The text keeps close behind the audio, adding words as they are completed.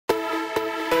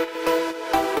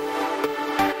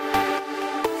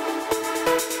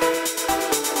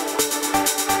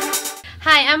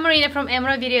am Marina from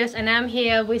Emerald Videos, and I'm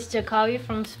here with Jacoby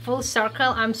from Full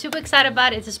Circle. I'm super excited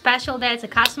about it. It's a special day. It's a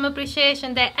customer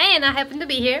appreciation day, and I happen to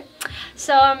be here.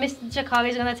 So Mr. Jacoby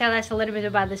is going to tell us a little bit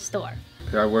about the store.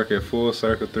 I work at Full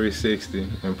Circle 360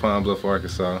 in Pine Bluff,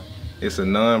 Arkansas. It's a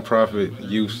non-profit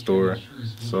youth store,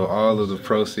 so all of the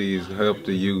proceeds help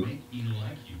the youth.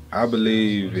 I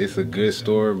believe it's a good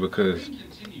store because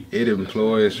it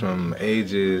employs from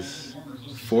ages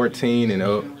 14 and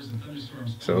up.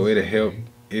 So it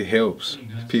helps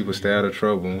people stay out of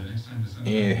trouble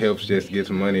and helps just get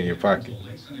some money in your pocket.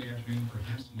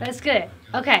 That's good.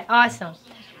 Okay, awesome.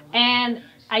 And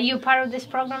are you part of this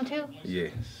program too?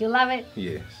 Yes. You love it?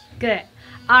 Yes. Good.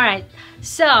 Alright,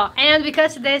 so, and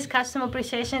because today's Customer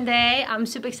Appreciation Day, I'm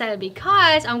super excited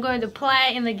because I'm going to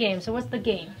play in the game. So what's the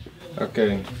game?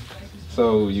 Okay,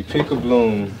 so you pick a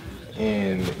balloon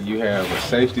and you have a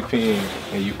safety pin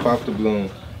and you pop the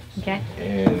balloon. Okay.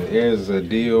 And there's a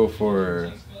deal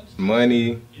for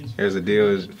money, there's a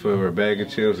deal for a bag of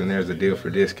chips, and there's a deal for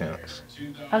discounts.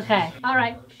 Okay.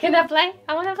 Alright. Can I play?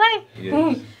 I want to play.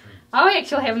 Yes. I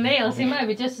actually have nails. It might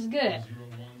be just as good.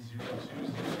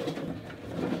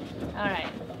 Alright.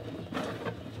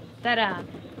 Ta-da.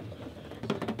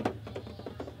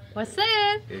 What's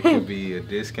it? It could be a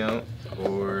discount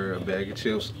or a bag of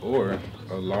chips or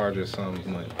a larger sum of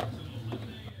money.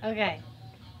 Okay.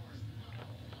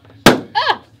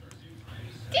 Ah!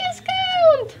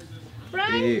 Discount!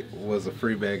 Right? It was a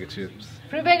free bag of chips.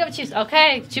 Free bag of chips.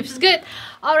 Okay, chips is good.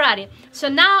 Alrighty. So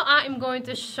now I am going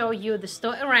to show you the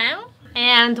store around.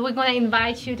 And we're going to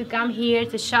invite you to come here,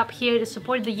 to shop here, to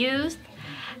support the youth.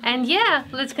 And yeah,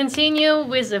 let's continue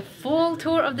with a full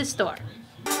tour of the store.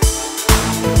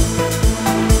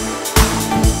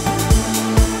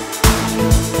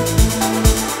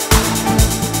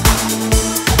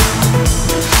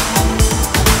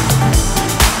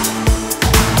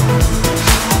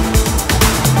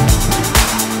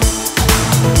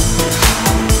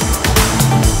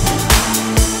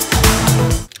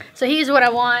 So here's what I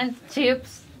want,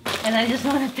 chips, and I just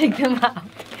want to pick them up.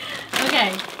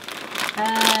 Okay.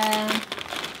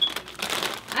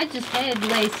 I just had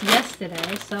Lace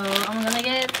yesterday, so I'm gonna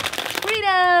get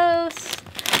Fritos.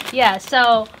 Yeah,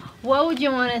 so what would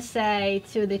you want to say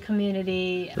to the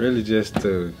community? Really just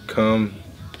to come,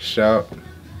 shop,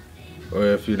 or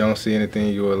if you don't see anything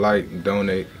you would like,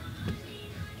 donate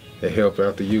and help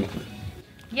out the youth.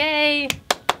 Yay!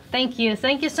 Thank you.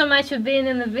 Thank you so much for being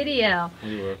in the video.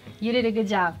 You're welcome. You did a good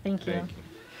job. Thank you. Thank you.